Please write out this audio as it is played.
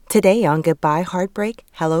Today on Goodbye Heartbreak,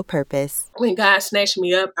 Hello Purpose. When God snatched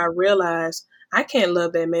me up, I realized I can't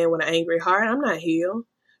love that man with an angry heart. I'm not healed,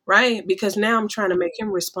 right? Because now I'm trying to make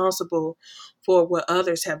him responsible for what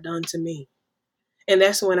others have done to me. And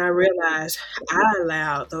that's when I realized I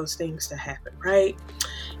allowed those things to happen, right?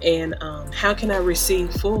 And how can I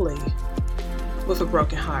receive fully with a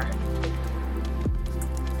broken heart?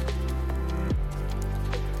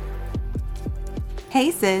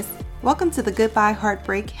 Hey sis, welcome to the Goodbye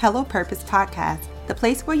Heartbreak, Hello Purpose podcast, the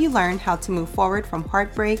place where you learn how to move forward from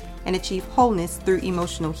heartbreak and achieve wholeness through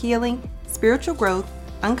emotional healing, spiritual growth,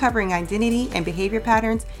 uncovering identity and behavior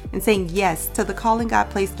patterns, and saying yes to the calling God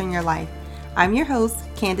placed in your life. I'm your host,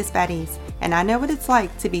 Candace Baddies, and I know what it's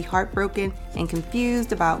like to be heartbroken and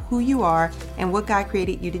confused about who you are and what God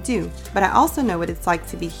created you to do. But I also know what it's like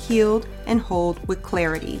to be healed and whole with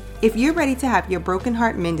clarity. If you're ready to have your broken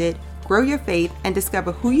heart mended, grow your faith, and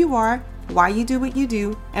discover who you are, why you do what you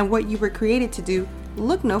do, and what you were created to do,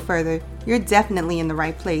 look no further. You're definitely in the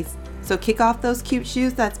right place. So kick off those cute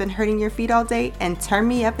shoes that's been hurting your feet all day and turn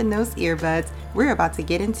me up in those earbuds. We're about to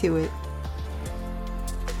get into it.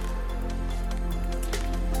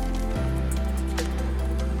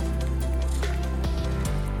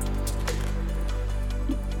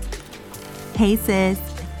 Hey sis,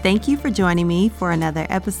 thank you for joining me for another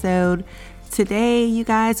episode. Today, you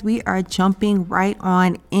guys, we are jumping right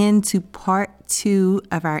on into part 2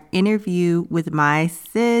 of our interview with my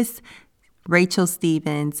sis, Rachel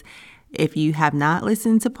Stevens. If you have not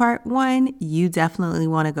listened to part 1, you definitely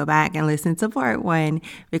want to go back and listen to part 1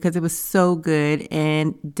 because it was so good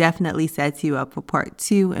and definitely sets you up for part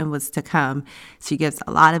 2 and what's to come. She gives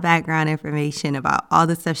a lot of background information about all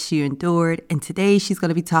the stuff she endured. And today she's going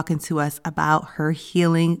to be talking to us about her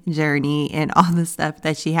healing journey and all the stuff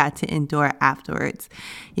that she had to endure afterwards.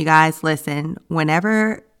 You guys, listen,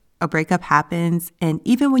 whenever a breakup happens, and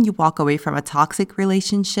even when you walk away from a toxic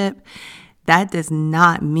relationship, that does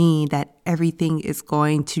not mean that everything is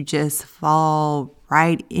going to just fall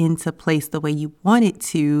right into place the way you want it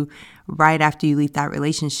to right after you leave that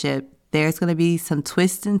relationship. There's going to be some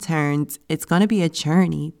twists and turns. It's going to be a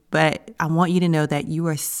journey, but I want you to know that you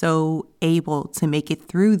are so able to make it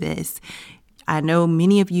through this. I know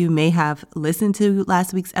many of you may have listened to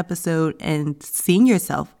last week's episode and seen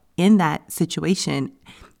yourself in that situation.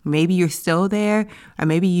 Maybe you're still there, or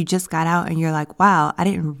maybe you just got out and you're like, wow, I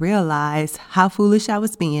didn't realize how foolish I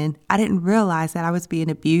was being. I didn't realize that I was being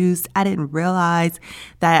abused. I didn't realize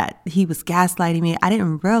that he was gaslighting me. I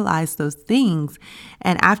didn't realize those things.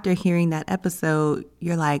 And after hearing that episode,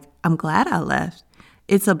 you're like, I'm glad I left.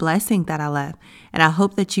 It's a blessing that I left. And I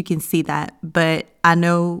hope that you can see that. But I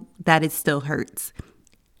know that it still hurts.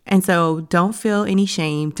 And so don't feel any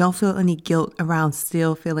shame. Don't feel any guilt around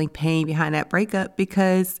still feeling pain behind that breakup,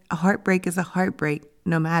 because a heartbreak is a heartbreak,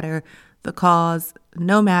 no matter the cause,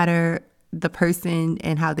 no matter the person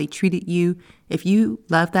and how they treated you. If you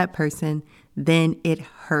love that person, then it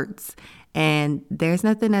hurts. And there's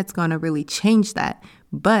nothing that's going to really change that.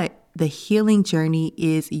 But the healing journey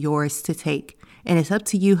is yours to take. And it's up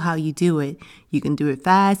to you how you do it. You can do it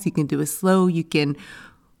fast. You can do it slow. You can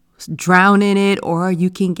drown in it, or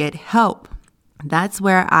you can get help. That's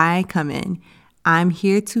where I come in. I'm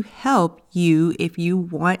here to help you. If you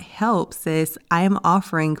want help, sis, I am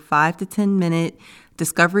offering 5 to 10 minute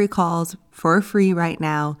discovery calls for free right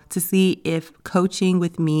now to see if coaching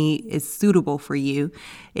with me is suitable for you,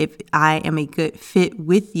 if I am a good fit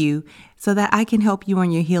with you, so that I can help you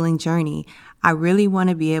on your healing journey. I really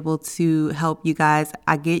want to be able to help you guys.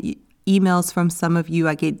 I get emails from some of you.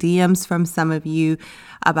 I get DMs from some of you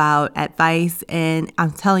about advice. And I'm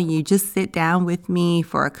telling you, just sit down with me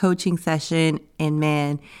for a coaching session. And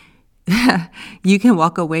man, you can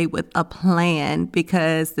walk away with a plan,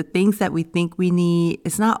 because the things that we think we need,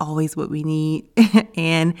 it's not always what we need.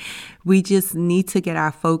 And we just need to get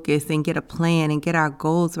our focus and get a plan and get our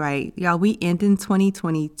goals right. Y'all, we end in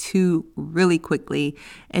 2022 really quickly,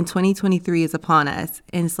 and 2023 is upon us.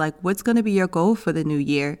 And it's like, what's going to be your goal for the new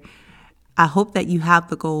year? I hope that you have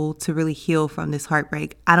the goal to really heal from this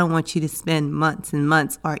heartbreak. I don't want you to spend months and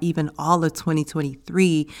months, or even all of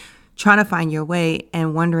 2023, trying to find your way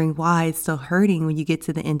and wondering why it's still hurting when you get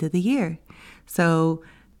to the end of the year. So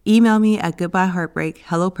email me at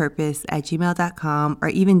goodbyeheartbreakhellopurpose@gmail.com, or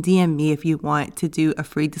even DM me if you want to do a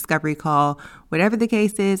free discovery call. Whatever the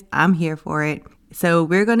case is, I'm here for it. So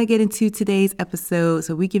we're going to get into today's episode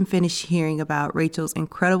so we can finish hearing about Rachel's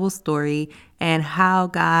incredible story and how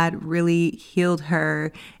God really healed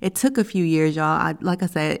her. It took a few years, y'all. Like I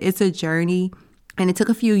said, it's a journey. And it took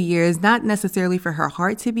a few years, not necessarily for her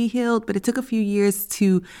heart to be healed, but it took a few years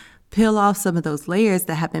to peel off some of those layers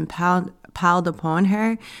that have been piled upon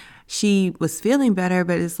her. She was feeling better,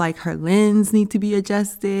 but it's like her lens need to be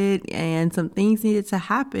adjusted and some things needed to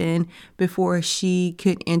happen before she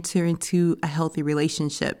could enter into a healthy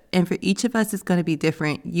relationship. And for each of us, it's going to be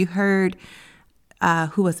different. You heard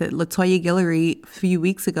who was it? Latoya Guillory a few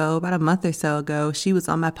weeks ago, about a month or so ago, she was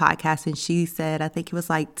on my podcast and she said, I think it was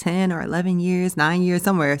like 10 or 11 years, 9 years,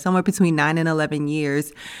 somewhere between 9 and 11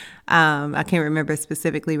 years. I can't remember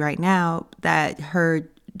specifically right now, that her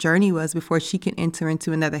journey was before she can enter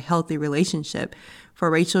into another healthy relationship. For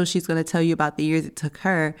Rachel, she's going to tell you about the years it took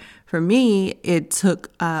her. For me, it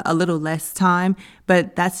took a little less time,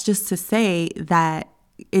 but that's just to say that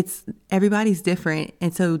it's everybody's different.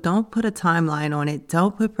 And so don't put a timeline on it.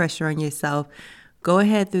 Don't put pressure on yourself. Go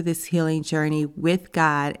ahead through this healing journey with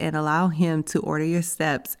God and allow Him to order your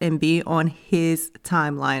steps and be on His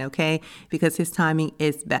timeline, okay? Because His timing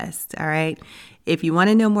is best, all right? If you want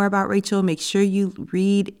to know more about Rachel, make sure you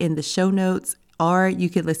read in the show notes, or you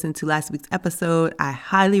can listen to last week's episode. I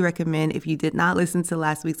highly recommend, if you did not listen to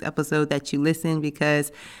last week's episode, that you listen,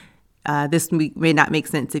 because this week may not make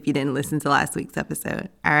sense if you didn't listen to last week's episode.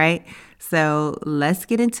 All right. So let's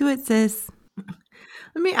get into it, sis.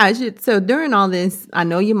 Let me ask you. So during all this, I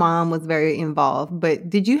know your mom was very involved, but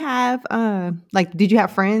did you have did you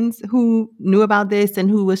have friends who knew about this and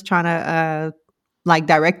who was trying to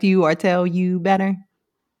direct you or tell you better?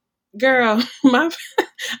 Girl,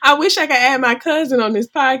 I wish I could add my cousin on this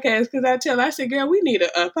podcast, because I said, girl, we need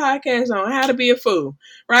a podcast on how to be a fool,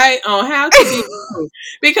 right? On how to be a fool.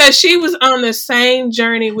 Because she was on the same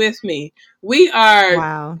journey with me. We are,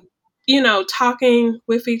 Wow. talking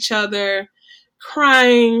with each other,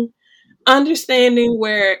 crying, understanding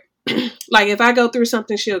where, like, if I go through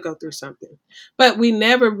something, she'll go through something. But we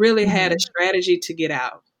never really had a strategy to get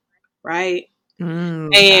out, right?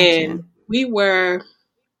 Gotcha. And we were,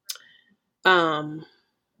 um,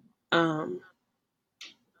 um,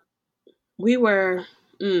 we were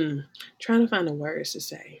trying to find the words to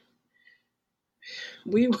say.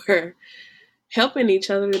 We were helping each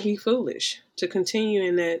other to be foolish, to continue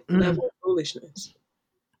in that level of foolishness.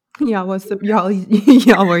 Y'all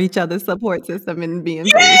were each other's support system in being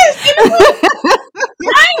foolish. Yes,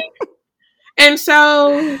 right. And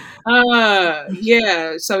so,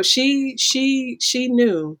 so she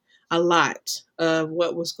knew a lot of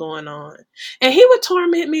what was going on, and he would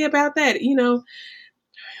torment me about that.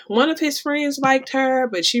 One of his friends liked her,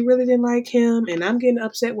 but she really didn't like him, and I'm getting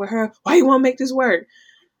upset with her. Why you won't make this work?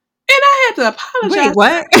 And I had to apologize. Wait,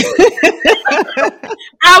 what?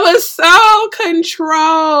 I was so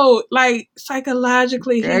controlled, like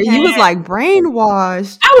psychologically. Girl, you was like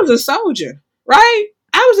brainwashed. I was a soldier, right?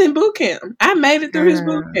 I was in boot camp. I made it through his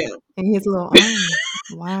boot camp. In his little arm.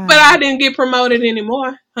 Wow. But I didn't get promoted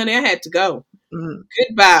anymore. Honey, I had to go.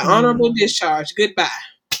 Goodbye. Honorable discharge.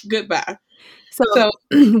 Goodbye. So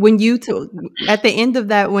when you at the end of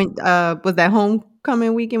that, when was that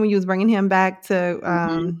homecoming weekend when you was bringing him back to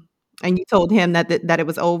and you told him that it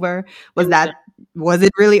was over? Was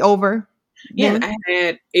it really over? Yeah,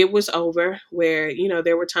 it was over, where,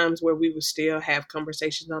 there were times where we would still have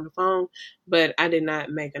conversations on the phone, but I did not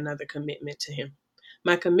make another commitment to him.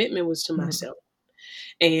 My commitment was to myself.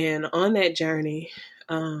 And on that journey,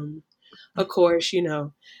 of course,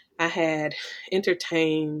 I had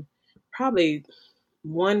entertained probably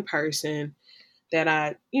one person that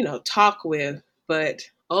I, talk with, but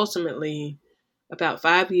ultimately about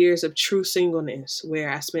 5 years of true singleness where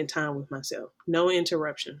I spent time with myself, no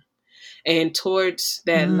interruption. And towards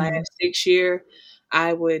that last 6 year,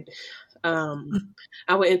 I would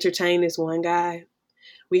entertain this one guy.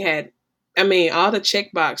 We had, all the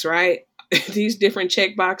checkbox, right? These different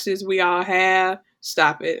check boxes we all have.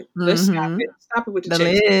 Stop it. Let's stop it. Stop it with the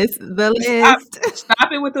list. The list.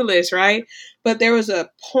 Stop it with the list, right? But there was a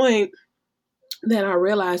point that I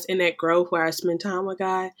realized in that growth where I spent time with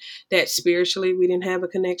God that spiritually we didn't have a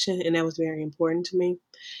connection, and that was very important to me.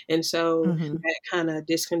 And so that kind of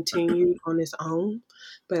discontinued on its own,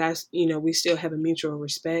 but we still have a mutual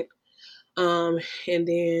respect. And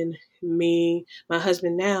then my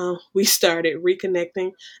husband now, we started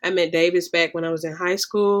reconnecting. I met Davis back when I was in high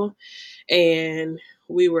school, and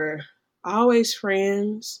we were always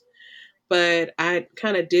friends, but I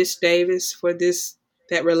kind of dissed Davis for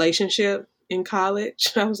that relationship in college.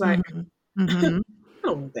 I was like, I don't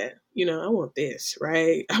want that. I want this,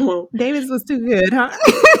 right? Davis was too good, huh?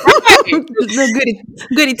 Right. Little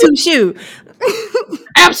goody two shoe.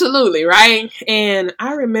 Absolutely, right? And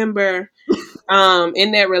I remember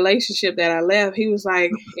in that relationship that I left, he was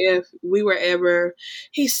like, if we were ever,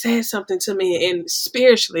 he said something to me, and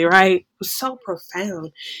spiritually, right? It was so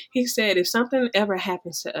profound. He said, if something ever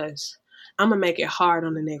happens to us, I'm gonna make it hard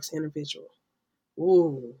on the next individual.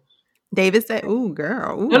 Ooh. David said, "Ooh,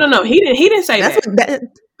 girl, No, ooh." no, no. He didn't say That's that. what that.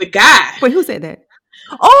 The guy. Wait, who said that?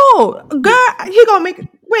 Oh, girl, he gonna make.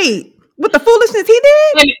 Wait, with the foolishness he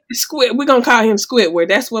did. And Squid, we're gonna call him Squidward.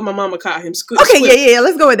 That's what my mama called him. Okay, Squidward. yeah.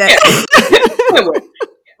 Let's go with Yeah. that. Squidward.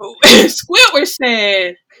 Squidward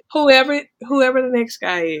said, whoever the next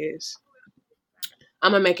guy is,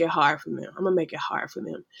 I'm gonna make it hard for them. I'm gonna make it hard for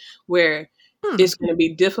them, where Hmm. it's gonna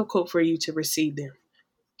be difficult for you to receive them.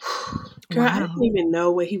 Girl, I didn't Wow. even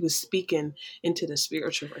know what he was speaking into the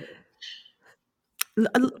spiritual realm.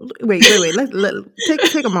 Wait.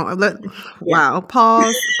 Take a moment. Yeah, Wow.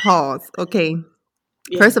 Pause. Okay.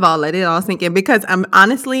 yeah. First of all, let it all sink in because I'm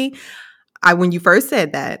honestly, I when you first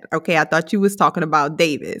said that, okay, I thought you was talking about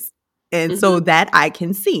Davis, and so Hmm. that I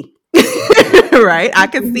can see, right? I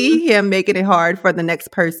can Hmm. see him making it hard for the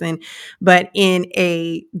next person, but in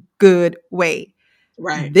a good way.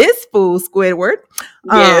 Right. This fool Squidward,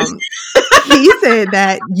 Yes. um, he said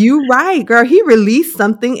that you right, girl. He released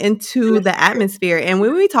something In into the the spirit. atmosphere. And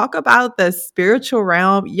when we talk about the spiritual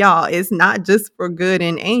realm, y'all, it's not just for good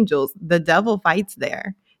and angels. The devil fights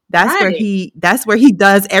there. Right. That's where he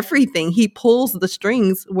does everything. He pulls the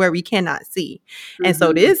strings where we cannot see. And so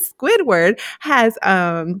Hmm. this Squidward has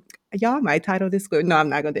y'all might title this Squid. No, I'm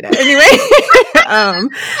not gonna do that. Anyway. um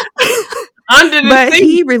Under the but sea.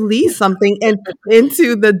 he released something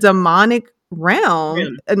into the demonic realm,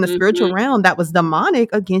 Yeah. in the spiritual Hmm. realm, that was demonic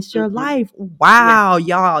against your Hmm. life. Yeah. Wow,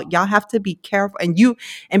 y'all have to be careful.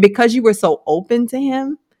 And because you were so open to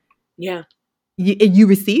him, Yeah. you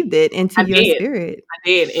received it into I your did. spirit. I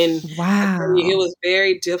did. And I tell you, it Wow. was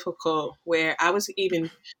very difficult where I was even,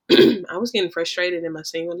 I was getting frustrated in my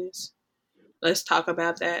singleness. Let's talk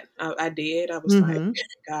about that. I did. I was like, Mm-hmm.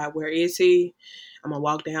 God, where is he? I'm gonna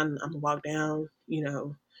walk down,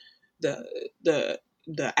 the the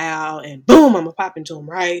the aisle and boom, I'm gonna pop into him,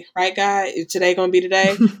 right? Right, God? Is today gonna be the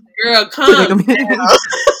day? Girl, Today calm gonna be down.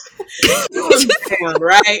 Calm down,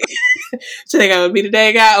 right? Today gonna be the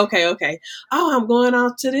day, God. Okay, okay. Oh, I'm going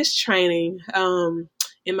off to this training.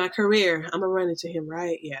 In my career, I'm gonna run into him,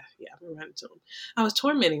 right? Yeah, yeah, I'm gonna run into him. I was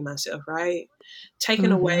tormenting myself, right?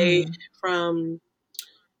 Taken away Mm-hmm. from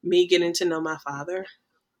me getting to know my father,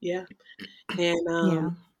 yeah, and Yeah.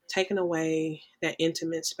 taking away that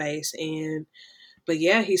intimate space. And but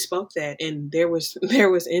yeah, he spoke that, and there was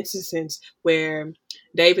instances where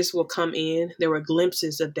Davis will come in. There were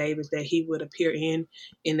glimpses of Davis that he would appear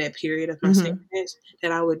in that period of my Mm-hmm. singleness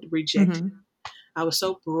that I would reject. Mm-hmm. I was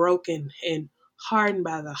so broken and hardened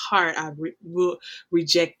by the heart. I will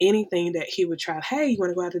reject anything that he would try. Hey, you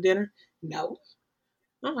want to go out to dinner? No,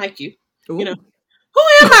 I don't like you. You know Ooh. who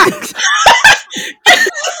am I?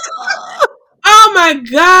 Oh my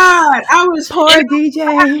God. I was, and Poor DJ.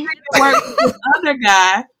 I work with this other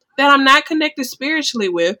guy that I'm not connected spiritually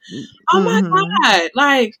with. Oh my Mm-hmm. God.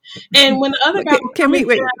 Like, and when the other But guy would can come in we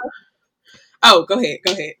wait? here, oh, go ahead.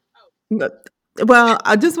 Go ahead. Well,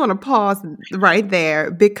 I just want to pause right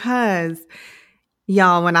there because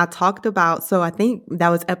y'all, when I talked about, so I think that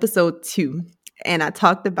was episode 2, and I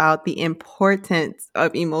talked about the importance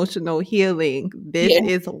of emotional healing. This Yeah.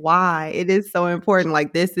 is why it is so important.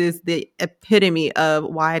 Like, this is the epitome of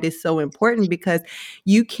why it is so important because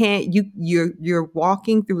you can't, you're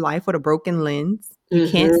walking through life with a broken lens. You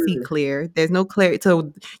can't see Mm-hmm. clear. There's no clarity.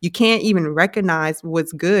 So you can't even recognize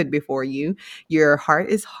what's good before you. Your heart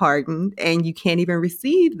is hardened and you can't even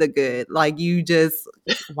receive the good. Like, you just,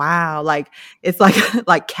 wow. Like, it's like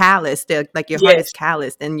like calloused, like your heart is Yes.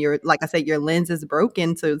 calloused, and your, like I said, your lens is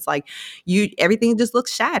broken. So it's like everything just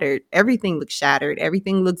looks shattered. Everything looks shattered.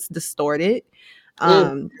 Everything looks distorted.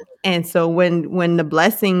 Mm. Um, and so when the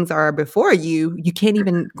blessings are before you, you can't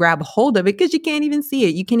even grab a hold of it because you can't even see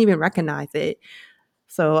it. You can't even recognize it.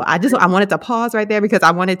 So I wanted to pause right there because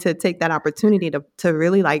I wanted to take that opportunity to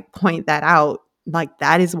really like point that out. Like,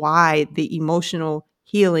 that is why the emotional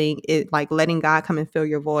healing is, like, letting God come and fill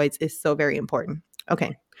your voids, is so very important.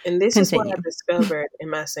 Okay, And this is what I continue. discovered in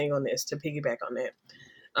my singleness, to piggyback on that,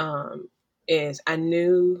 um, is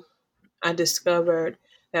I discovered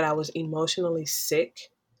that I was emotionally sick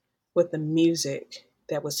with the music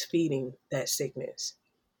that was feeding that sickness.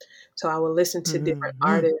 So I will listen to different Mm-hmm.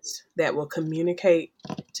 artists that will communicate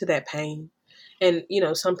to that pain. And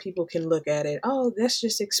some people can look at it, oh, that's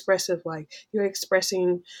just expressive, like you're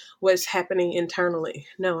expressing what's happening internally.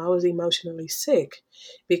 No, I was emotionally sick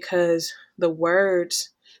because the words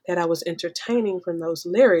that I was entertaining from those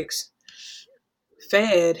lyrics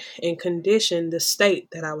fed and conditioned the state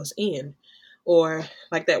that I was in. Or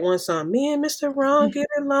like that one song, me and Mr. Wrong get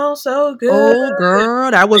along so good. Oh,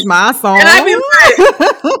 girl, that was my And I song. be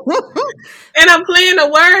like, and I'm playing the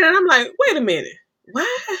word, and I'm like, wait a minute,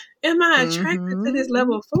 why am I attracted to this level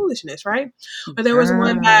Mm-hmm. of foolishness, right? Or there was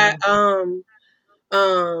one by Girl. um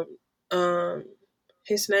um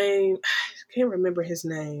his name, I can't remember his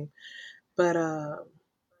name, but I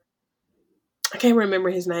can't remember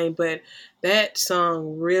his name, but that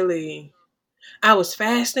song really. I was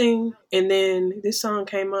fasting, and then this song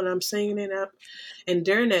came on. I'm singing it up, and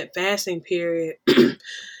during that fasting period,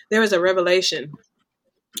 there was a revelation.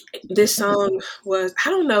 This song was, I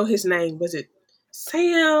don't know his name. Was it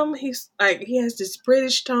Sam? He's like, he has this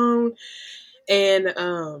British tone, and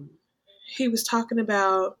he was talking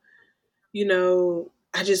about,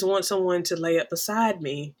 I just want someone to lay up beside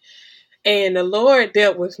me. And the Lord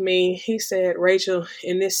dealt with me. He said, Rachel,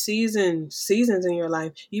 in this seasons in your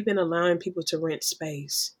life, you've been allowing people to rent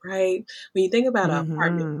space, right? When you think about an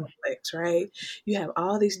apartment Mm-hmm. complex, right? You have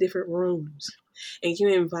all these different rooms, and you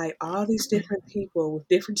invite all these different people with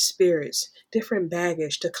different spirits, different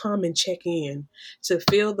baggage to come and check in to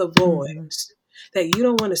fill the Mm-hmm. voids that you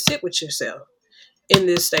don't want to sit with yourself in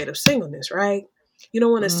this state of singleness, right? You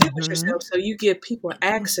don't want to sit with Mm-hmm. yourself, so you give people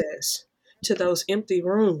access to those empty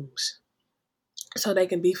rooms so they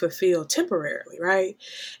can be fulfilled temporarily, right?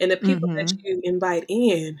 And the people that Mm-hmm. you invite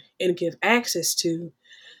in and give access to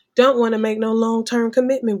don't want to make no long term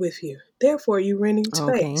commitment with you. Therefore, you renting Okay.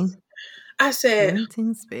 space. I said,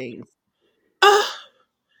 Renting space. oh,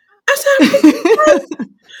 I said, I'm renting space.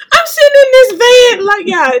 I'm sitting in this van. Like,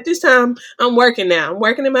 yeah, at this time, I'm working now. I'm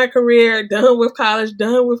working in my career, done with college,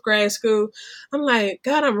 done with grad school. I'm like,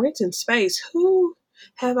 God, I'm renting space. Who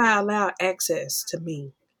have I allowed access to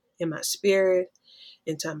me in my spirit,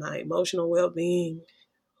 into my emotional well being?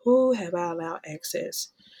 Who have I allowed access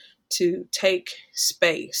to take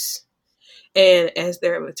space? And as they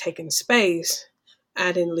were taking space,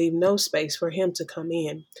 I didn't leave no space for him to come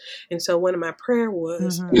in. And so one of my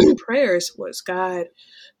Mm-hmm. prayers was, God,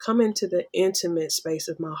 come into the intimate space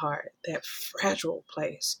of my heart, that fragile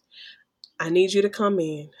place. I need you to come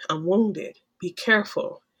in. I'm wounded. Be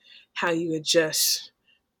careful how you adjust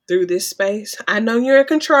through this space. I know you're in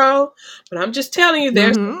control, but I'm just telling you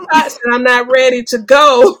there's some Mm-hmm. spots that I'm not ready to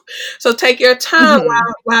go. So take your time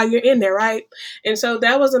Mm-hmm. while you're in there, right? And so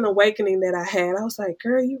that was an awakening that I had. I was like,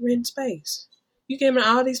 girl, you rent space. You giving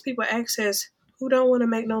all these people access who don't want to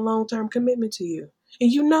make no long term commitment to you.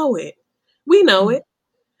 And you know it. We know it.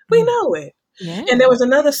 We Mm-hmm. know it. And there Yeah. was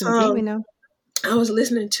another Yes, indeed, we song know. I was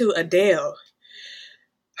listening to, Adele.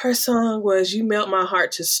 Her song was You Melt My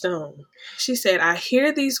Heart to Stone. She said, I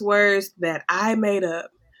hear these words that I made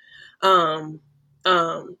up, um,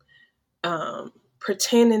 um,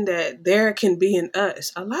 pretending that there can be in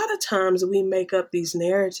us. A lot of times we make up these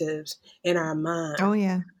narratives in our Oh mind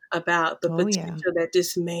yeah. about the Oh yeah. potential that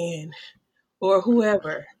this man or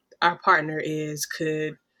whoever our partner is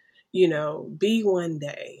could, be one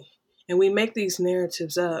day. And we make these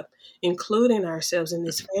narratives up, including ourselves in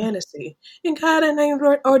this fantasy. And God ain't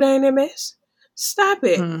ordained a mess. Stop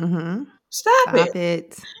it. Mm-hmm. Stop it. Stop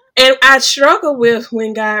it. And I struggle with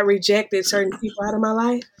when God rejected certain people out of my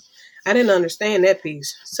life. I didn't understand that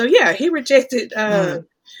piece. So yeah, he rejected. Mm.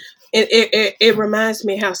 It reminds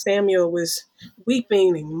me how Samuel was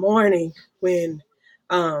weeping and mourning when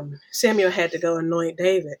Samuel had to go anoint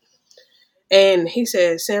David, and he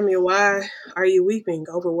said, "Samuel, why are you weeping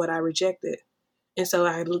over what I rejected?" And so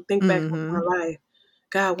I think back Mm-hmm. on my life.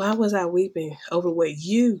 God, why was I weeping over what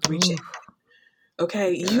you Ooh, rejected?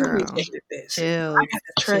 Okay, you girl. rejected this. I Chills. got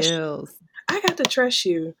to trust you. Chills. I got to trust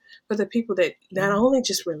you for the people that not Yeah. only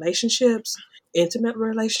just relationships, intimate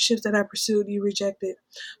relationships that I pursued, you rejected,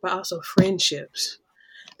 but also friendships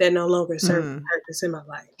that no longer serve Mm. a purpose in my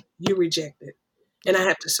life. You rejected. And I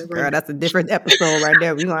have to Girl, surrender. that's a different episode right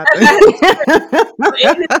there. We gonna have I have to So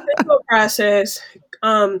in this to. single process,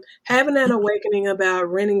 having that awakening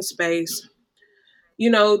about renting space,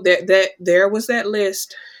 that there was that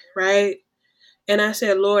list, right? And I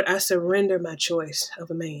said, Lord, I surrender my choice of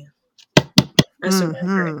a man. I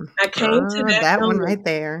surrender it. Mm-hmm. I came to Girl, that that one knowing. right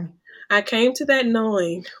there. I came to that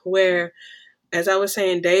knowing where, as I was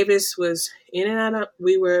saying, Davis was in and out of.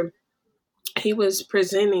 He was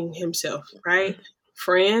presenting himself, right?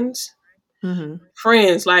 Friends, Mm-hmm.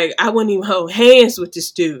 friends. Like I wouldn't even hold hands with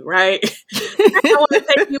this dude, right? I want to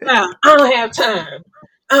take you out. I don't have time.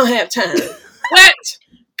 I don't have time. What,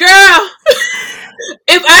 girl?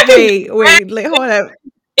 If I can grab Wait, hold up.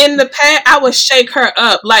 in the past, I would shake her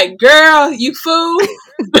up. Like, girl, you fool!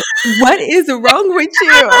 What is wrong with I'm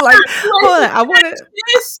you? not Like, ready hold to on. I wanna touch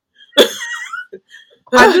this.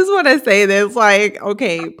 I just want to say this, like,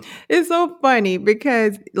 okay, it's so funny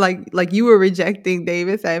because, like you were rejecting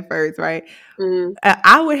Davis at first, right? Mm.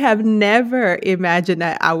 I would have never imagined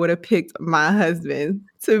that I would have picked my husband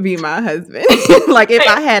to be my husband. Like if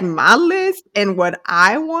Right. I had my list and what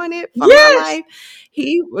I wanted for my Yes. life,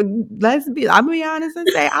 he would. I'm gonna be honest and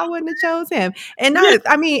say I wouldn't have chose him. And Yes.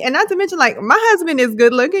 not, I mean, and not to mention, like my husband is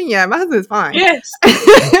good looking. Yeah, my husband's fine. Yes.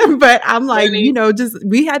 But I'm like, Funny. just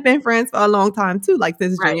we had been friends for a long time too, like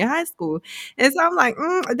since Right. junior high school. And so I'm like,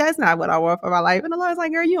 that's not what I want for my life. And the Lord's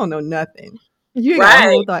like, girl, you don't know nothing. You ain't got a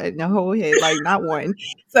whole Right. thought in your whole head, like not one.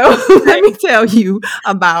 So let Right. me tell you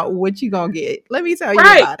about what you gonna get. Let me tell you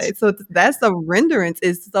Right. about it. So that's the renderance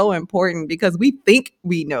is so important because we think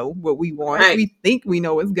we know what we want. Right. We think we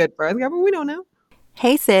know what's good for us, but we don't know.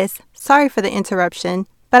 Hey sis, sorry for the interruption,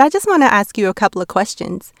 but I just want to ask you a couple of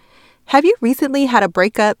questions. Have you recently had a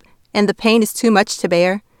breakup and the pain is too much to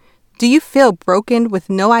bear? Do you feel broken with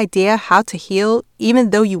no idea how to heal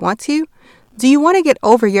even though you want to? Do you want to get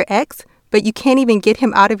over your ex, but you can't even get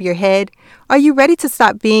him out of your head? Are you ready to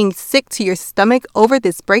stop being sick to your stomach over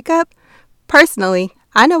this breakup? Personally,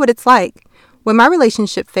 I know what it's like. When my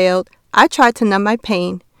relationship failed, I tried to numb my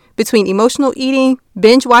pain. Between emotional eating,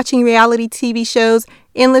 binge watching reality TV shows,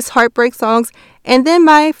 endless heartbreak songs, and then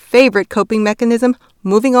my favorite coping mechanism,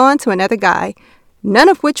 moving on to another guy. None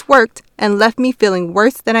of which worked and left me feeling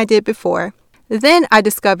worse than I did before. Then I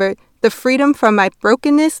discovered the freedom from my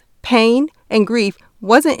brokenness, pain, and grief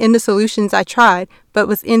wasn't in the solutions I tried, but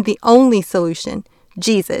was in the only solution,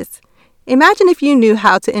 Jesus. Imagine if you knew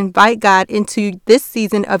how to invite God into this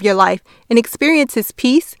season of your life and experience His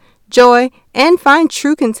peace, joy, and find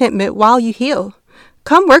true contentment while you heal.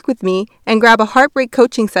 Come work with me and grab a heartbreak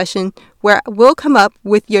coaching session where we'll come up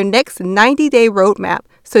with your next 90-day roadmap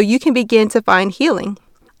so you can begin to find healing.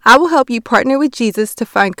 I will help you partner with Jesus to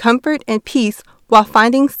find comfort and peace while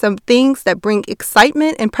finding some things that bring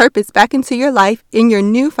excitement and purpose back into your life in your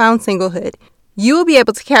newfound singlehood. You will be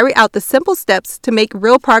able to carry out the simple steps to make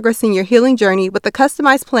real progress in your healing journey with a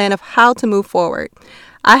customized plan of how to move forward.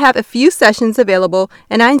 I have a few sessions available,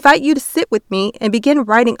 and I invite you to sit with me and begin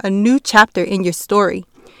writing a new chapter in your story.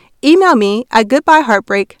 Email me at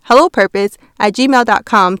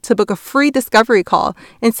goodbyeheartbreak.hellopurpose@gmail.com to book a free discovery call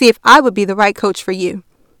and see if I would be the right coach for you.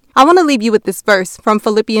 I want to leave you with this verse from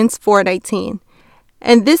Philippians 4:19.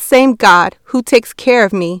 And this same God who takes care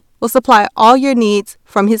of me will supply all your needs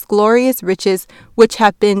from His glorious riches, which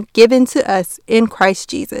have been given to us in Christ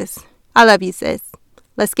Jesus. I love you, sis.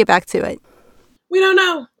 Let's get back to it. We don't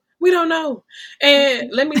know. We don't know.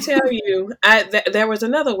 And let me tell you, there was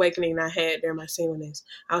another awakening I had during my singleness.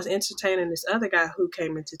 I was entertaining this other guy who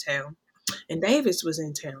came into town, and Davis was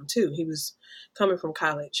in town too. He was coming from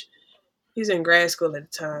college. He was in grad school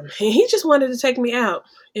at the time. And he just wanted to take me out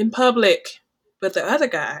in public. But the other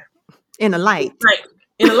guy, In the light. right,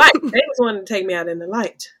 in the light, Davis wanted to take me out in the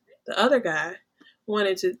light. The other guy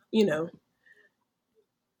wanted to,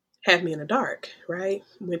 have me in the dark, right?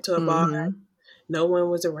 Went to a bar. Mm-hmm. No one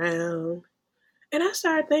was around. And I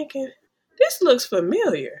started thinking, this looks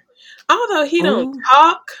familiar. Although he don't Oh.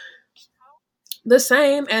 talk the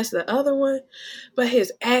same as the other one, but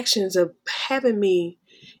his actions of having me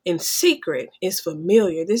in secret is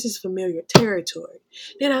familiar. This is familiar territory.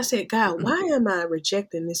 Then I said, God, why am I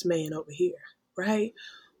rejecting this man over here? Right?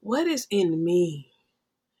 What is in me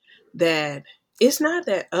that it's not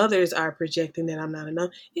that others are projecting that I'm not enough.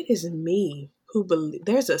 It is me who believe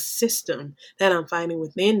there's a system that I'm fighting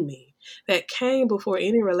within me that came before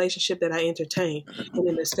any relationship that I entertained and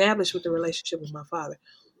then established with the relationship with my father.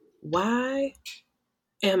 Why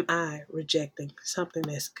am I rejecting something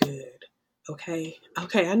that's good? Okay,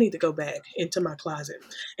 I need to go back into my closet.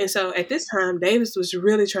 And so at this time, Davis was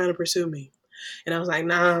really trying to pursue me. And I was like,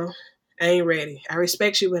 no, I ain't ready. I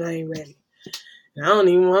respect you, but I ain't ready. And I don't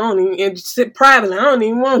even, and sit privately, I don't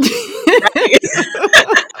even want you. Right?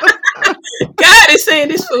 God is saying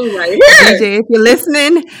this fool right here. DJ, if you're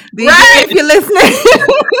listening, DJ, Right. if you're listening,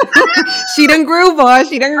 she done grew, boy.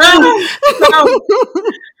 She done grew. So,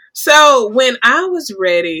 so when I was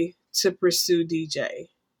ready to pursue DJ,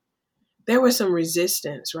 there was some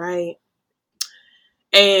resistance, right?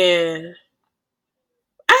 And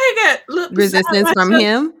I got look beside Resistance from myself.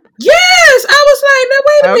 him. Yes, I was like, now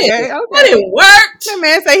wait a minute, that Okay. didn't work. The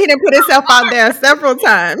man said he didn't put himself out there several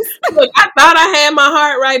times. Look, I thought I had my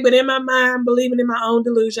heart right, but in my mind, I'm believing in my own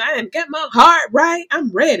delusion. I didn't get my heart right.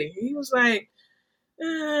 I'm ready. He was like,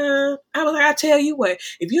 I was like, I tell you what,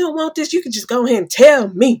 if you don't want this, you can just go ahead and tell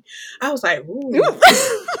me. I was like, ooh,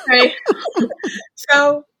 okay.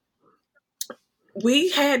 So we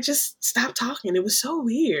had just stopped talking. It was so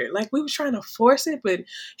weird. Like we were trying to force it, but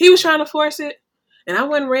he was trying to force it. and I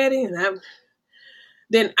wasn't ready.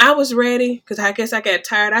 Then I was ready because I guess I got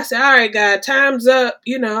tired. I said, "All right, God, time's up.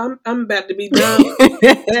 I'm about to be done.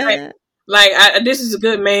 This is a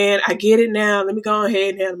good man. I get it now. Let me go ahead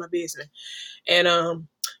and handle my business." And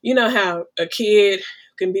you know how a kid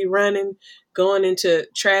can be running, going into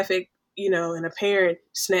traffic, and a parent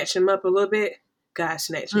snatch him up a little bit. God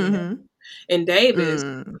snatched me up. And Davis,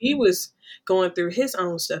 he was going through his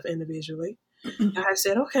own stuff individually. I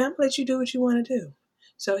said, "Okay, I'm gonna let you do what you want to do."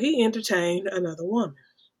 So he entertained another woman.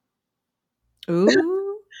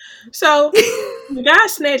 Ooh. So the guy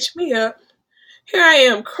snatched me up. Here I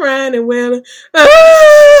am crying and wailing. I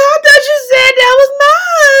thought you said that was my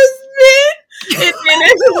husband.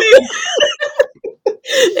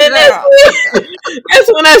 That's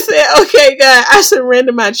when I said, "Okay, God, I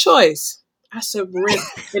surrender my choice. I surrender."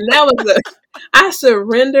 And I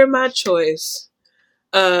surrender my choice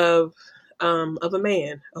of a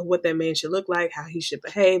man, of what that man should look like, how he should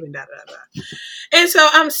behave, and da da da. And so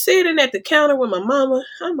I'm sitting at the counter with my mama.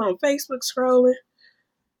 I'm on Facebook scrolling.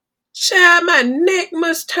 Child, my neck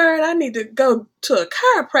must hurt. I need to go to a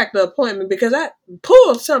chiropractor appointment because I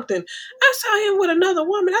pulled something. I saw him with another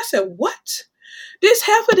woman. I said, "What? This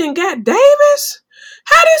heifer done got Davis?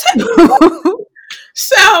 How this happen?"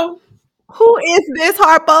 So who is this,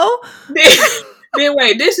 Harpo? then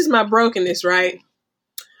wait, this is my brokenness, right?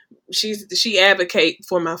 She advocate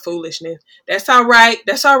for my foolishness. That's all right.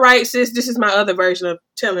 That's all right, sis. This is my other version of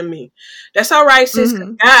telling me. That's all right, sis.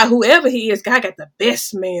 God, whoever he is, God got the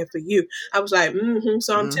best man for you. I was like,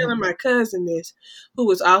 So I'm telling my cousin this, who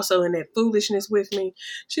was also in that foolishness with me.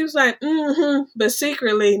 She was like, But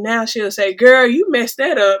secretly now she'll say, "Girl, you messed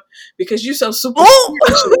that up because you so super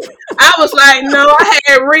spiritual." I was like, no, I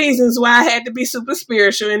had reasons why I had to be super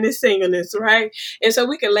spiritual in this singleness, right? And so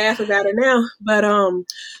we can laugh about it now. But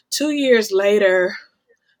 2 years later,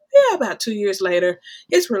 about 2 years later,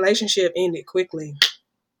 his relationship ended quickly.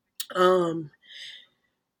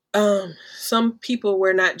 Some people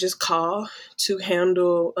were not just called to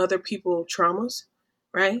handle other people's traumas,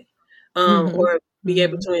 right? Or be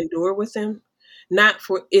able to endure with them.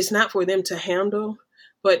 It's not for them to handle,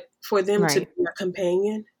 but for them to be a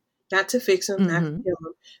companion, not to fix them, not to kill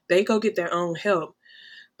them. They go get their own help.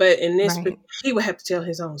 But in this, he would have to tell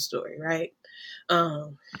his own story, right?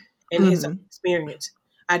 And his own experience.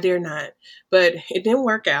 I dare not. But it didn't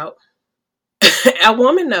work out. A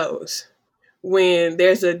woman knows when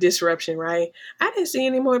there's a disruption, right? I didn't see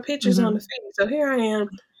any more pictures on the feed. So here I am.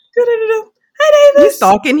 Hey, Davis. You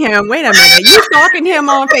stalking him. Wait a minute. You stalking him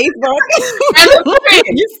on Facebook. As a friend.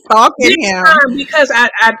 You stalking him. Because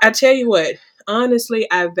I tell you what, honestly,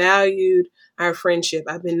 I valued our friendship.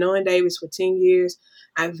 I've been knowing Davis for 10 years.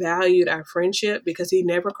 I valued our friendship because he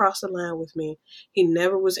never crossed the line with me. He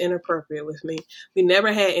never was inappropriate with me. We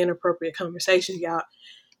never had inappropriate conversations, y'all.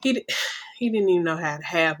 He didn't even know how to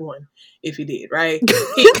have one if he did, right?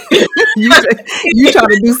 You try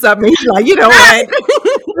to do something, he's like, you know what?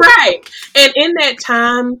 Right. And in that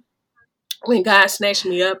time, when God snatched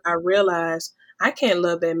me up, I realized I can't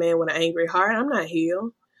love that man with an angry heart. I'm not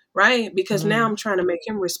healed, right? Because now I'm trying to make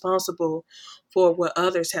him responsible for what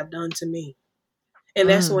others have done to me. And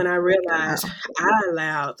that's when I realized I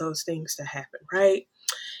allowed those things to happen, right?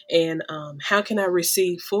 And how can I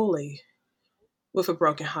receive fully with a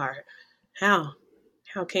broken heart? How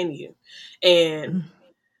can you? And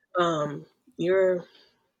I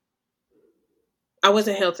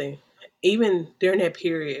wasn't healthy. Even during that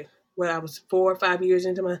period where I was 4 or 5 years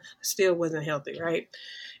into I still wasn't healthy, right?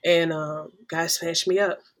 And God snatched me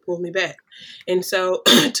up, pulled me back. And so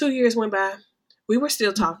 2 years went by. We were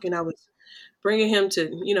still talking. I was bringing him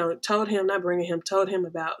to, told him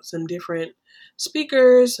about some different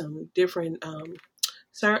speakers, some different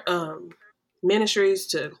ministries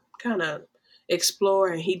to kind of explore,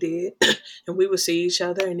 and he did. And we would see each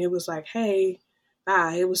other, and it was like, hey,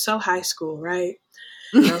 bye. It was so high school, right?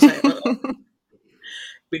 And I was like,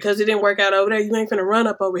 because it didn't work out over there, you ain't finna run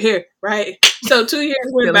up over here, right? So 2 years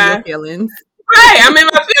went by. Your feelings. Right, I'm in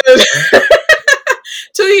my feelings.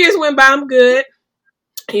 2 years went by, I'm good.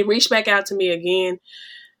 He reached back out to me again.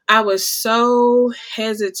 I was so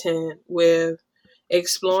hesitant with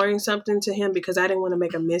exploring something to him because I didn't want to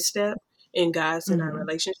make a misstep in God's and our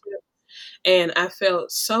relationship. And I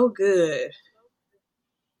felt so good,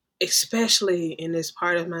 especially in this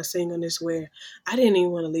part of my singleness where I didn't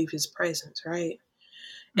even want to leave his presence, right?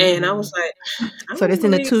 And I was like, so this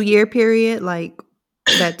in a 2-year period, like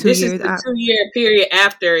that 2 this years. This is the 2-year period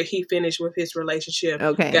after he finished with his relationship.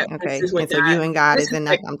 Okay. And so you and God is in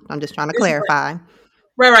that. I'm just trying to clarify.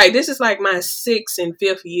 Right. This is like my 6th and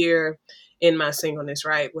 5th year in my singleness,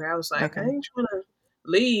 right? Where I was like, I ain't trying to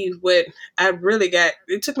leave, but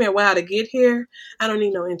it took me a while to get here. I don't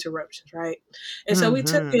need no interruptions, right? And so we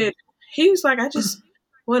took Mm-hmm. it. He was like, I just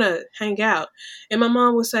want to hang out. And my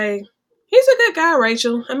mom would say, he's a good guy,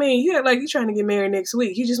 Rachel. I mean, you act like you're trying to get married next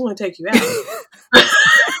week. He just want to take you out.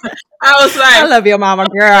 I was I like, love your mama,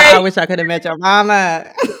 girl. I okay. wish I could have met your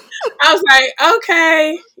mama. I was like,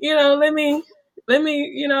 okay, I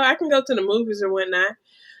can go to the movies or whatnot.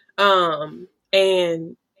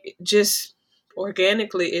 And just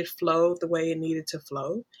organically, it flowed the way it needed to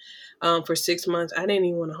flow. For 6 months, I didn't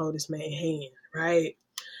even want to hold this man's hand, right?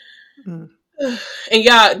 Mm. And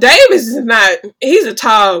y'all, Davis is not, he's a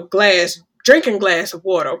tall drinking glass of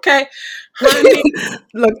water, okay? Honey,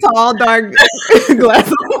 Look, tall, dark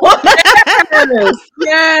glass of water.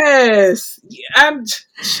 yes.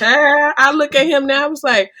 I look at him now, I was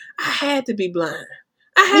like, I had to be blind.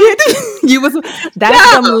 I You, had to. you was that's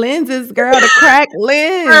them Yeah, lenses, girl. The crack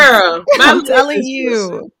lens. girl, my I'm telling lenses was,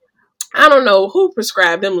 you, I don't know who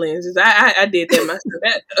prescribed them lenses. I did that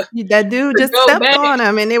myself. that dude To just go stepped back. on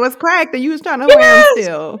him, and it was cracked, and you was trying to wear them Yes,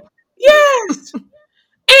 still. yes.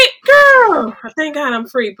 It, girl, thank God I'm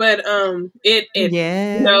free. But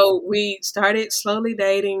Yes. we started slowly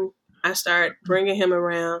dating. I started bringing him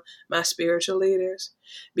around my spiritual leaders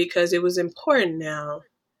because it was important now.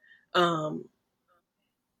 Um,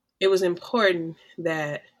 it was important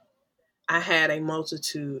that I had a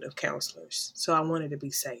multitude of counselors, so I wanted to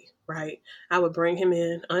be safe. Right, I would bring him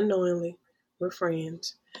in unknowingly. We're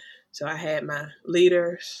friends, so I had my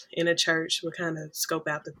leaders in a church would kind of scope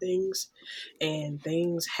out the things, and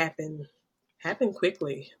things happen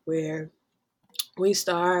quickly where we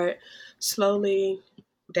start slowly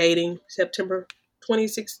dating September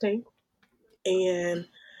 2016 and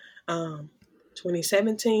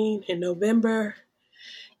 2017 in November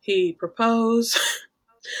he proposed.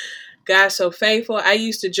 God so faithful. I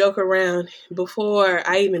used to joke around before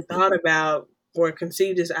I even thought about or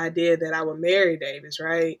conceived this idea that I would marry Davis,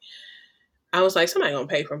 right? I was like, somebody gonna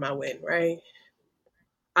pay for my wedding, right?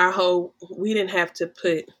 We didn't have to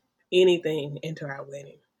put anything into our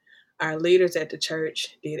wedding. Our leaders at the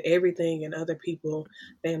church did everything, and other people,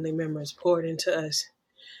 family members, poured into us.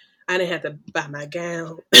 I didn't have to buy my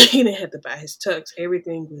gown. He didn't have to buy his tux.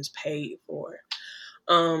 Everything was paid for.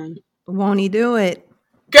 Um, Won't he do it?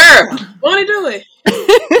 Girl, want to do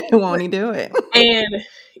it. Won't he do it? And,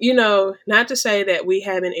 not to say that we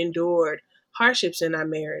haven't endured hardships in our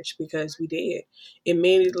marriage because we did.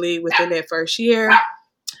 Immediately within that first year,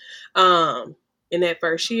 um, in that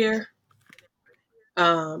first year,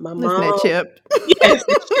 my Listen, that mom, Chip. yes,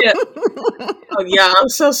 the Oh yeah, I'm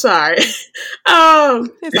so sorry.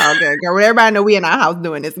 Um, It's all good, girl. Everybody know we in our house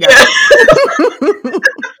doing this, yeah. girl.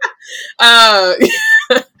 uh,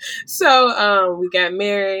 so we got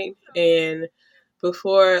married, and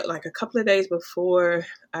before, like a couple of days before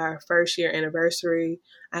our first year anniversary,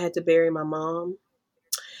 I had to bury my mom.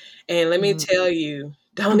 And let me Mm. tell you,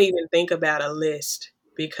 don't even think about a list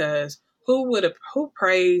because who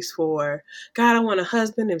prays for God, I want a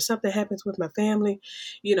husband if something happens with my family,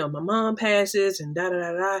 my mom passes and da da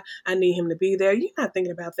da da, I need him to be there. You're not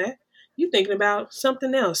thinking about that. You're thinking about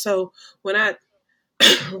something else. So when I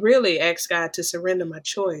really asked God to surrender my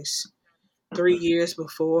choice 3 years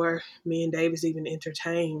before me and Davis even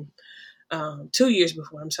entertained, 2 years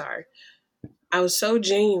before, I'm sorry, I was so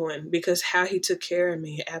genuine because how he took care of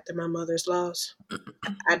me after my mother's loss.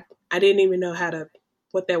 I I didn't even know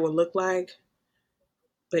what that would look like,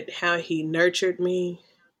 but how he nurtured me,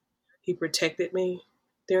 he protected me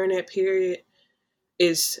during that period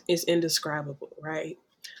is indescribable, right?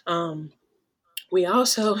 Um, we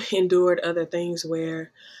also endured other things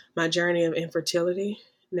where my journey of infertility.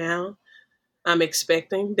 Now I'm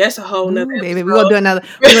expecting. That's a whole nother Ooh, baby, episode. we're gonna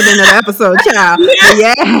do another episode, child. But Yeah,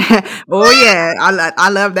 yeah, oh yeah, I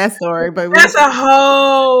love that story. But that's a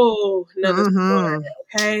whole nother story. mm-hmm.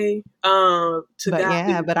 Okay. To But God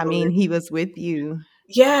be yeah, the but I mean, glory. he was with you.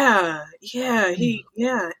 Yeah,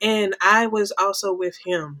 and I was also with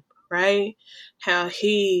him, right? How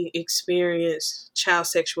he experienced child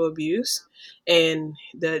sexual abuse and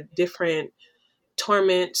the different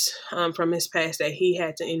torments from his past that he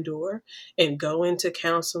had to endure and go into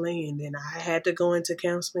counseling, and then I had to go into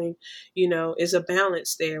counseling. Is a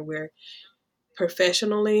balance there where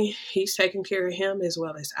professionally he's taking care of him as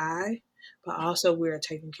well as I, but also we're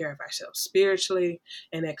taking care of ourselves spiritually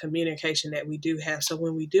and that communication that we do have. So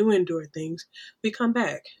when we do endure things, we come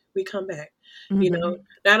back you know Mm-hmm.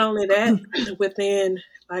 not only that, within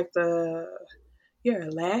like the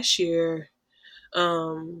last year,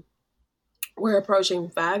 um we're approaching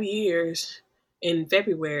 5 years in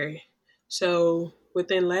February. So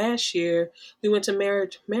within last year we went to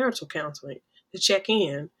marital counseling. to check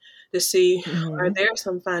in to see, are Mm-hmm. there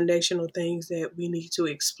some foundational things that we need to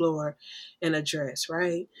explore and address,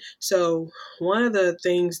 right? So one of the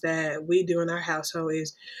things that we do in our household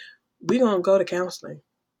is we're going to go to counseling,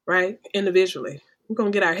 right? Individually. We're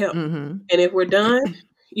going to get our help. Mm-hmm. And if we're done,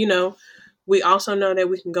 you know, we also know that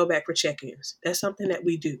we can go back for check-ins. That's something that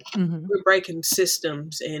we do. Mm-hmm. We're breaking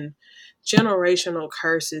systems and generational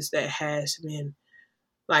curses that has been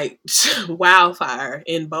like wildfire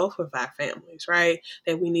in both of our families, right?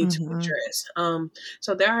 That we need to Mm-hmm. address.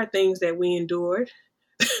 So there are things that we endured.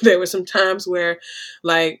 There were some times where,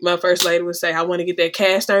 like, my first lady would say, I want to get that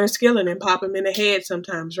cast iron skillet and pop him in the head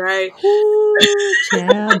sometimes, right? Ooh,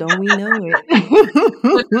 child, don't we know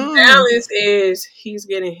But the it? balance is he's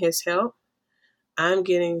getting his help. I'm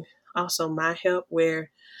getting also my help,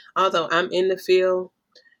 where although I'm in the field,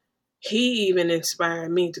 he even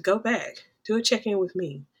inspired me to go back, do a check in with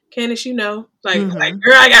me. Candace, like, Mm-hmm.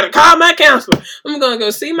 girl, I gotta call my counselor. I'm gonna go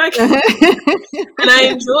see my counselor. And I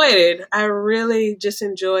enjoyed it. I really just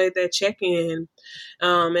enjoyed that check in,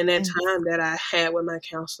 and that Yes. time that I had with my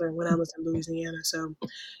counselor when I was in Louisiana. So,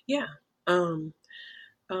 yeah, um,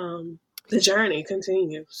 the journey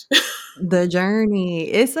continues. The journey.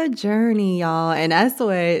 It's a journey, y'all. And that's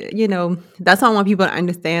what, that's what I want people to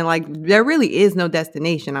understand. Like, there really is no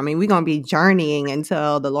destination. I mean, we're going to be journeying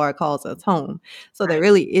until the Lord calls us home. So there Right,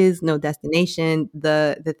 really is no destination.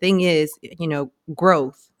 The thing is,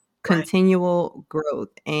 growth, right. continual growth.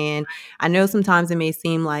 And I know sometimes it may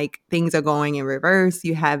seem like things are going in reverse.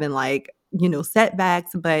 You having like,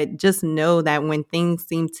 setbacks, but just know that when things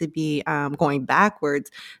seem to be going backwards,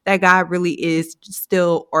 that God really is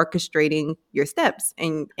still orchestrating your steps,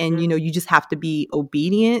 and Mhm. you just have to be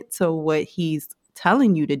obedient to what he's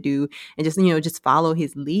telling you to do, and just follow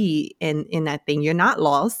his lead in that thing. You're not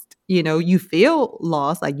lost. You feel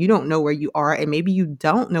lost, like you don't know where you are, and maybe you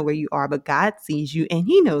don't know where you are, but God sees you and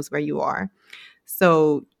he knows where you are.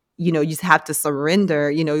 So, you just have to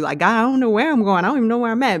surrender, like, God, I don't know where I'm going. I don't even know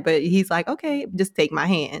where I'm at. But he's like, okay, just take my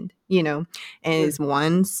hand, and Mm. it's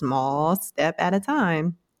one small step at a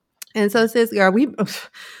time. And so, sis, girl,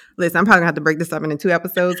 listen. I'm probably gonna have to break this up into 2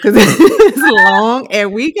 episodes because it's long,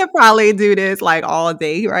 and we can probably do this like all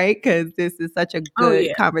day, right? Because this is such a Oh good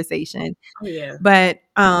yeah, conversation. oh yeah. But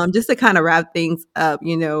just to kind of wrap things up,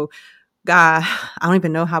 God, I don't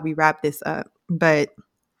even know how we wrap this up, but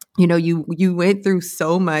you went through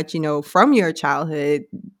so much, from your childhood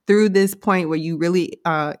through this point where you really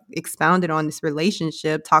expounded on this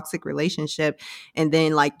relationship, toxic relationship, and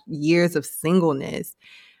then like years of singleness.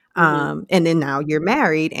 Hmm. And then now you're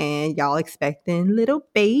married and y'all expecting little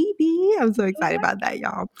baby. I'm so excited about that,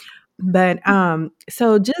 y'all. But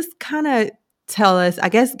so just kind of tell us, I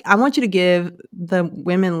guess I want you to give the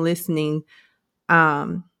women listening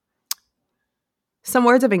um some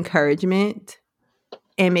words of encouragement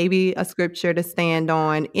and maybe a scripture to stand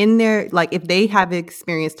on in their, like, if they have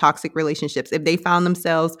experienced toxic relationships, if they found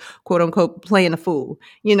themselves quote unquote playing a fool,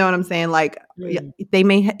 you know what I'm saying? Like, Mm. they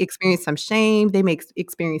may experience some shame, they may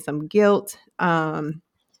experience some guilt, Mm.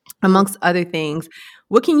 amongst other things.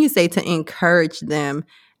 What can you say to encourage them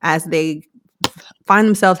as they find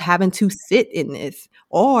themselves having to sit in this?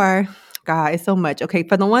 Or, God, it's so much. Okay,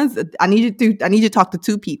 for the ones I need you to talk to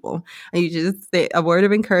two people. I need you to just say a word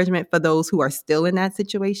of encouragement for those who are still in that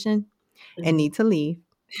situation and Mhm. need to leave,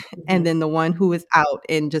 and Mhm. then the one who is out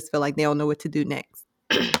and just feel like they don't know what to do next.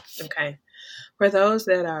 Okay. For those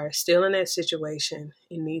that are still in that situation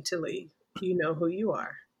and need to leave, you know who you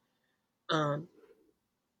are. Um,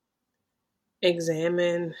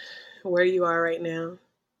 Examine where you are right now.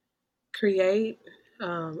 Create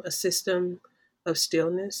a system of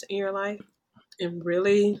stillness in your life and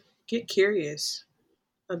really get curious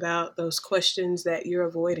about those questions that you're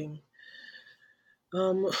avoiding.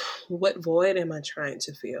 Um, what void am I trying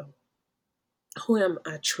to fill? Who am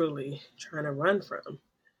I truly trying to run from?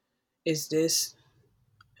 Is this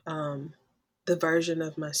um, the version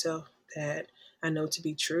of myself that I know to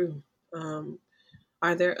be true? Um,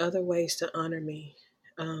 are there other ways to honor me?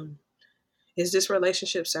 Um, is this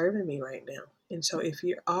relationship serving me right now? And so, if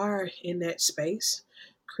you are in that space,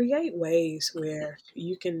 create ways where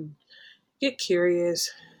you can get curious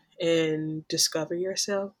and discover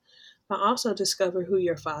yourself, but also discover who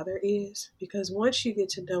your father is. Because once you get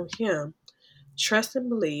to know him, trust and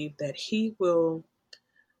believe that he will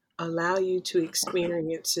allow you to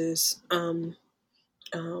experiences um,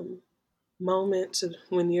 moments of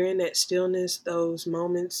when you're in that stillness, those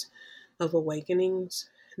moments of awakenings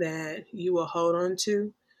that you will hold on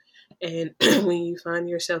to. And when you find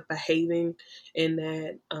yourself behaving in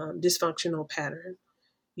that dysfunctional pattern,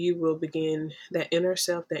 you will begin that inner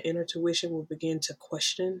self, that inner tuition will begin to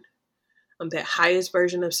question that highest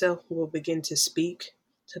version of self will begin to speak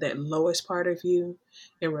to that lowest part of you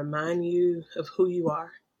and remind you of who you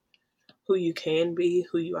are, who you can be,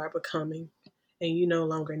 who you are becoming, and you no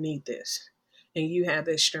longer need this. And you have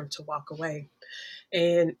this strength to walk away.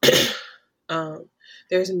 And um,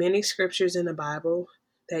 there's many scriptures in the Bible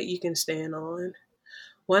that you can stand on.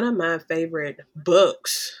 One of my favorite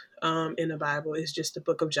books in the Bible is just the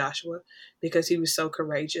book of Joshua, because he was so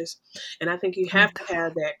courageous. And I think you have to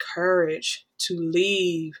have that courage to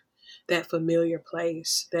leave that familiar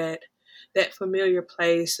place, that familiar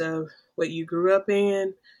place of what you grew up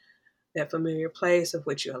in, that familiar place of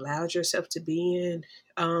what you allowed yourself to be in,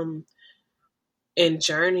 and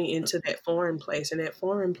journey into that foreign place. And that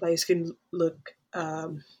foreign place can look,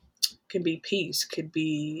 can be peace, could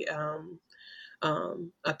be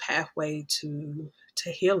a pathway to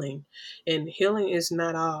healing. And healing is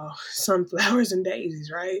not all sunflowers and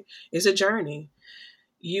daisies, right? It's a journey.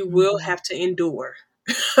 You will Mm-hmm. have to endure.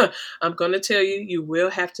 I'm going to tell you, you will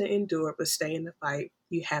have to endure, but stay in the fight.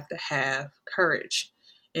 You have to have courage,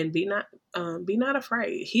 and be not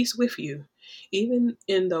afraid. He's with you, even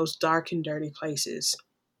in those dark and dirty places.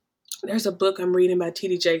 There's a book I'm reading by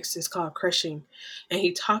T.D. Jakes. It's called Crushing, and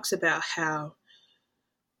he talks about how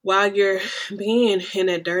while you're being in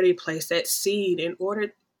a dirty place, that seed, in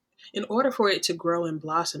order for it to grow and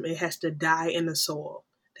blossom, it has to die in the soil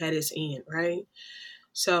that it's in, right?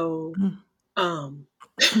 So um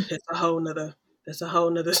that's a whole nother that's a whole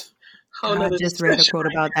I nother just read a discussion quote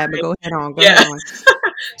right about that, but there, go ahead on. Go right? ahead Yeah. on.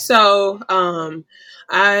 So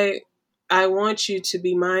I I want you to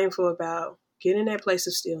be mindful about get in that place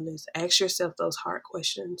of stillness, ask yourself those hard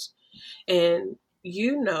questions, and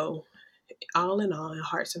all in all, in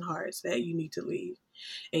hearts and hearts, that you need to leave.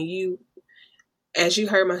 And you, as you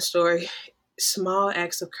heard my story, small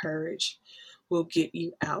acts of courage will get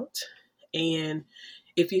you out. And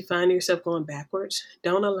if you find yourself going backwards,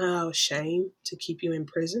 don't allow shame to keep you in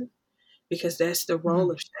prison, because that's the role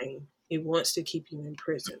Mm. of shame. It wants to keep you in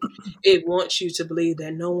prison. It wants you to believe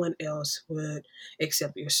that no one else would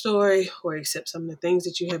accept your story or accept some of the things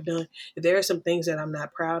that you have done. There are some things that I'm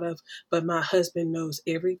not proud of, but my husband knows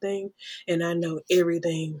everything, and I know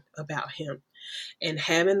everything about him. And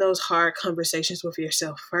having those hard conversations with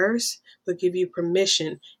yourself first will give you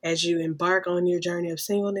permission as you embark on your journey of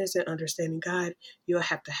singleness and understanding God. You'll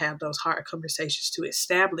have to have those hard conversations to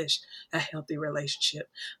establish a healthy relationship.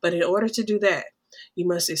 But in order to do that, you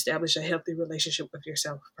must establish a healthy relationship with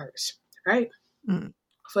yourself first, right? Mm.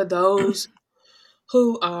 For those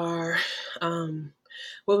who are,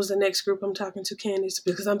 what was the next group I'm talking to, Candice?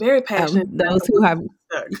 Because I'm very passionate and I Those don't who want have, to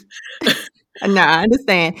be stuck. no, I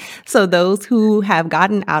understand. So those who have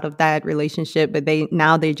gotten out of that relationship, but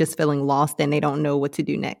they're just feeling lost and they don't know what to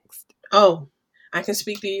do next. Oh, I can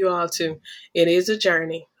speak to you all too. It is a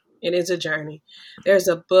journey. It is a journey. There's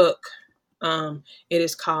a book. It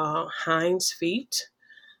is called Hind's Feet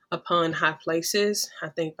Upon High Places, I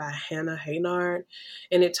think by Hannah Haynard.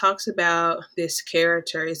 And it talks about this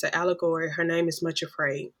character. It's an allegory. Her name is Much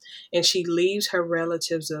Afraid. And she leaves her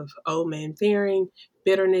relatives of old man fearing,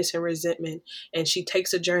 bitterness, and resentment. And she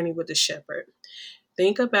takes a journey with the shepherd.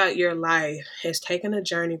 Think about your life as taking a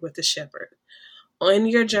journey with the shepherd. On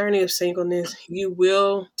your journey of singleness, you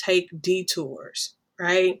will take detours,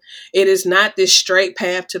 right? It is not this straight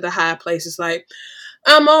path to the high places like,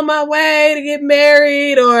 I'm on my way to get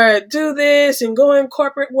married or do this and go in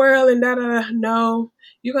corporate world and da da da. No,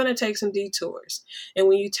 you're going to take some detours. And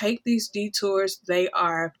when you take these detours, they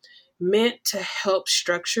are meant to help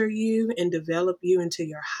structure you and develop you into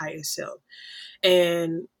your highest self.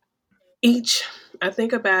 And each I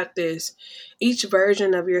think about this, each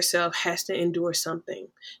version of yourself has to endure something.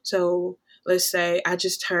 So let's say I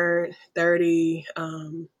just turned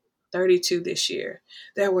 32 this year.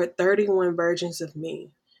 There were 31 versions of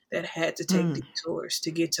me that had to take Mm. detours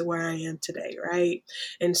to get to where I am today, right?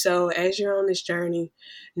 And so as you're on this journey,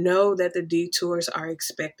 know that the detours are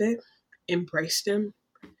expected. Embrace them,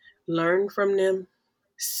 learn from them,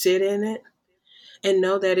 sit in it, and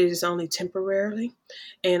know that it is only temporarily.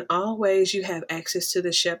 And always you have access to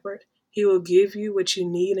the shepherd. He will give you what you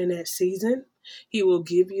need in that season. He will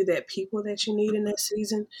give you that people that you need in that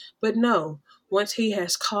season. But no, once he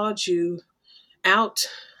has called you out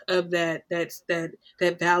of that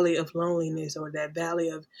valley of loneliness or that valley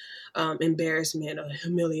of embarrassment or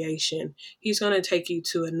humiliation, he's going to take you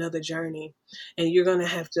to another journey, and you're going to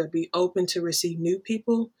have to be open to receive new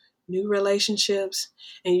people, new relationships,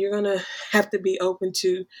 and you're going to have to be open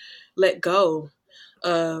to let go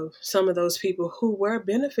of some of those people who were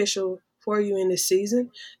beneficial for you in this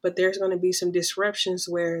season, but there's going to be some disruptions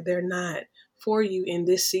where they're not for you in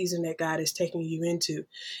this season that God is taking you into.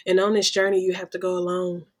 And on this journey, you have to go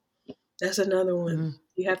alone. That's another one.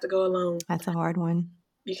 You have to go alone. That's a hard one.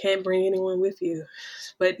 You can't bring anyone with you,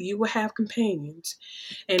 but you will have companions.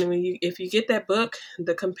 And if you get that book,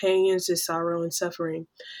 The Companions is Sorrow and Suffering,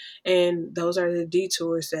 and those are the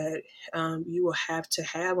detours that you will have to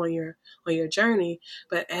have on your journey.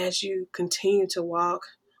 But as you continue to walk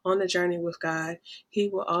on the journey with God, He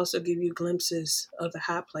will also give you glimpses of the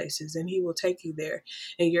high places, and He will take you there,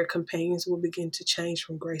 and your companions will begin to change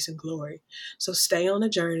from grace and glory. So stay on the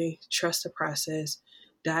journey, trust the process,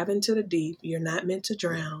 dive into the deep. You're not meant to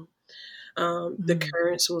drown. The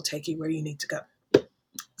currents will take you where you need to go.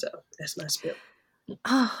 So that's my spiel.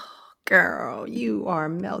 Oh, girl, you are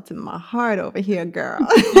melting my heart over here, girl.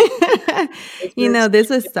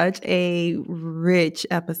 This was such a rich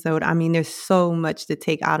episode. I mean, there's so much to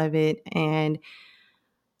take out of it. And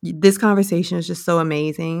this conversation is just so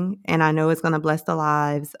amazing. And I know it's going to bless the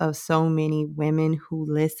lives of so many women who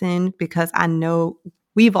listen, because I know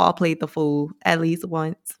we've all played the fool at least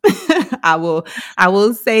once. I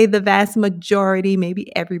will say the vast majority,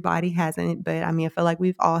 maybe everybody hasn't, but I mean, I feel like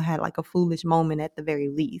we've all had like a foolish moment at the very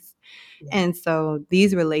least. Yeah. And so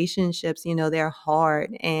these relationships, they're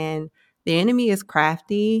hard, and the enemy is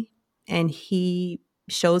crafty, and he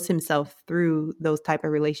shows himself through those type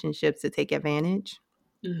of relationships to take advantage.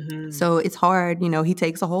 Mm-hmm. So it's hard, he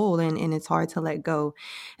takes a hold, and it's hard to let go.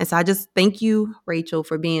 And so I just thank you, Rachel,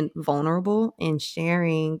 for being vulnerable and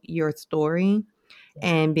sharing your story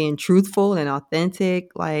and being truthful and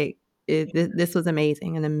authentic. Like this was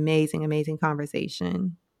amazing, an amazing, amazing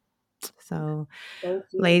conversation. So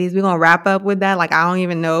ladies, we're going to wrap up with that. Like, I don't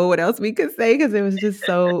even know what else we could say, because it was just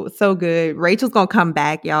so good. Rachel's going to come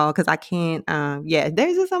back, y'all, because I can't,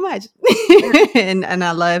 there's just so much. and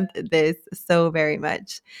I loved this so very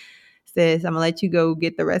much. Sis, I'm going to let you go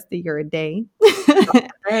get the rest of your day.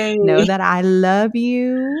 Know that I love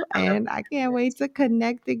you, and I can't wait to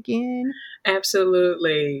connect again.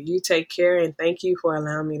 Absolutely. You take care, and thank you for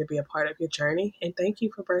allowing me to be a part of your journey, and thank you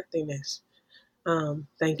for birthing this.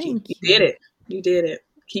 Thank you. You did it. You did it.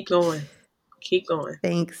 Keep going. Keep going.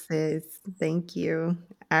 Thanks, sis. Thank you.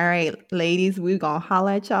 All right, ladies, we're going to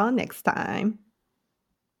holler at y'all next time.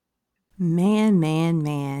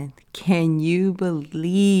 Man. Can you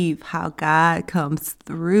believe how God comes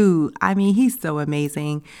through? I mean, He's so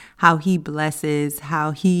amazing. How He blesses,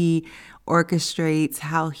 how He orchestrates,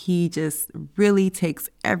 how He just really takes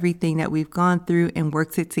everything that we've gone through and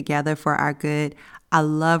works it together for our good. I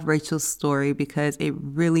love Rachel's story because it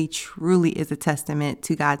really, truly is a testament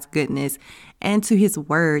to God's goodness and to His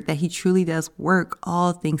word, that He truly does work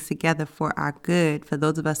all things together for our good, for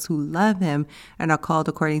those of us who love Him and are called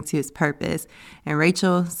according to His purpose. And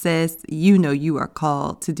Rachel says, you are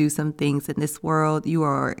called to do some things in this world. You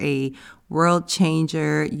are a world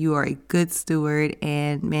changer. You are a good steward,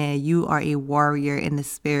 and man, you are a warrior in the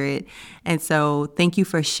spirit. And so thank you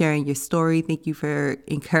for sharing your story. Thank you for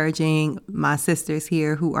encouraging my sisters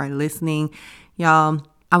here who are listening. Y'all,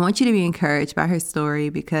 I want you to be encouraged by her story,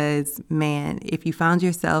 because man, if you found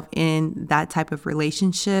yourself in that type of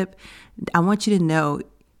relationship, I want you to know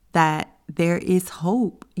that there is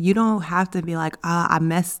hope. You don't have to be like, I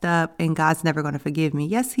messed up and God's never going to forgive me.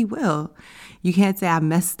 Yes, He will. You can't say I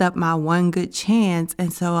messed up my one good chance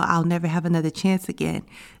and so I'll never have another chance again.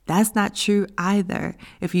 That's not true either.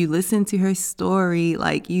 If you listen to her story,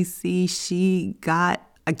 like you see, she got,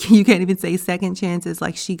 you can't even say second chances.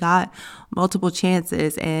 Like she got multiple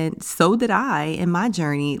chances, and so did I in my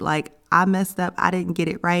journey. Like I messed up. I didn't get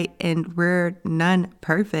it right, and we're none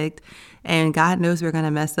perfect, and God knows we're going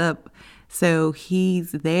to mess up. So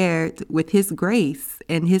He's there with His grace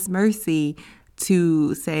and His mercy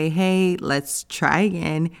to say, hey, let's try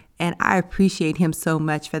again. And I appreciate Him so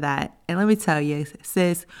much for that. And let me tell you,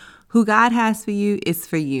 sis, who God has for you is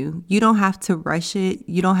for you. You don't have to rush it.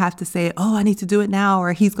 You don't have to say, oh, I need to do it now,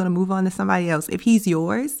 or He's going to move on to somebody else. If He's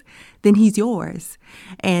yours, then He's yours.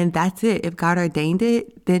 And that's it. If God ordained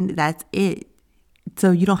it, then that's it.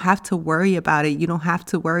 So you don't have to worry about it. You don't have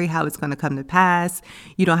to worry how it's going to come to pass.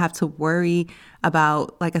 You don't have to worry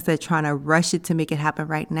about, like I said, trying to rush it to make it happen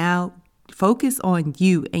right now. Focus on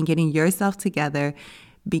you and getting yourself together,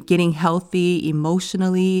 getting healthy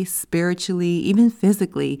emotionally, spiritually, even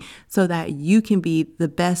physically, so that you can be the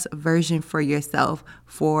best version for yourself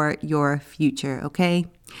for your future, okay?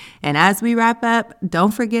 And as we wrap up,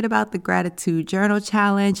 don't forget about the gratitude journal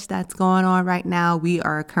challenge that's going on right now. We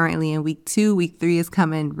are currently in week 2. Week 3 is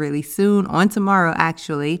coming really soon, on tomorrow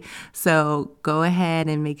actually. So go ahead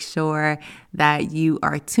and make sure that you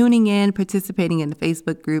are tuning in, participating in the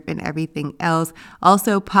Facebook group and everything else.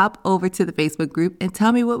 Also, pop over to the Facebook group and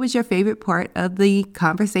tell me what was your favorite part of the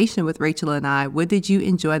conversation with Rachel and I. What did you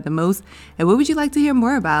enjoy the most? And what would you like to hear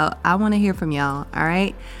more about? I want to hear from y'all. All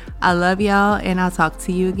right. I love y'all, and I'll talk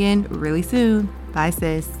to you again really soon. Bye,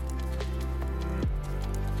 sis.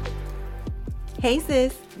 Hey,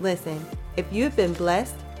 sis. Listen, if you have been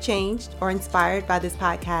blessed, changed, or inspired by this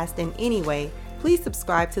podcast in any way, please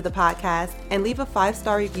subscribe to the podcast and leave a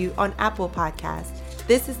 5-star review on Apple Podcasts.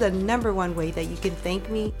 This is the #1 way that you can thank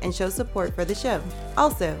me and show support for the show.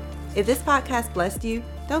 Also, if this podcast blessed you,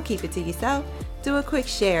 don't keep it to yourself. Do a quick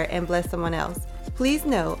share and bless someone else. Please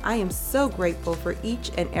know I am so grateful for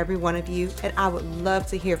each and every one of you, and I would love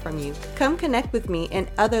to hear from you. Come connect with me and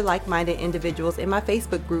other like-minded individuals in my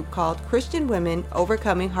Facebook group called Christian Women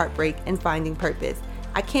Overcoming Heartbreak and Finding Purpose.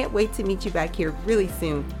 I can't wait to meet you back here really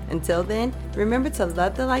soon. Until then, remember to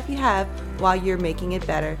love the life you have while you're making it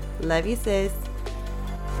better. Love you, sis.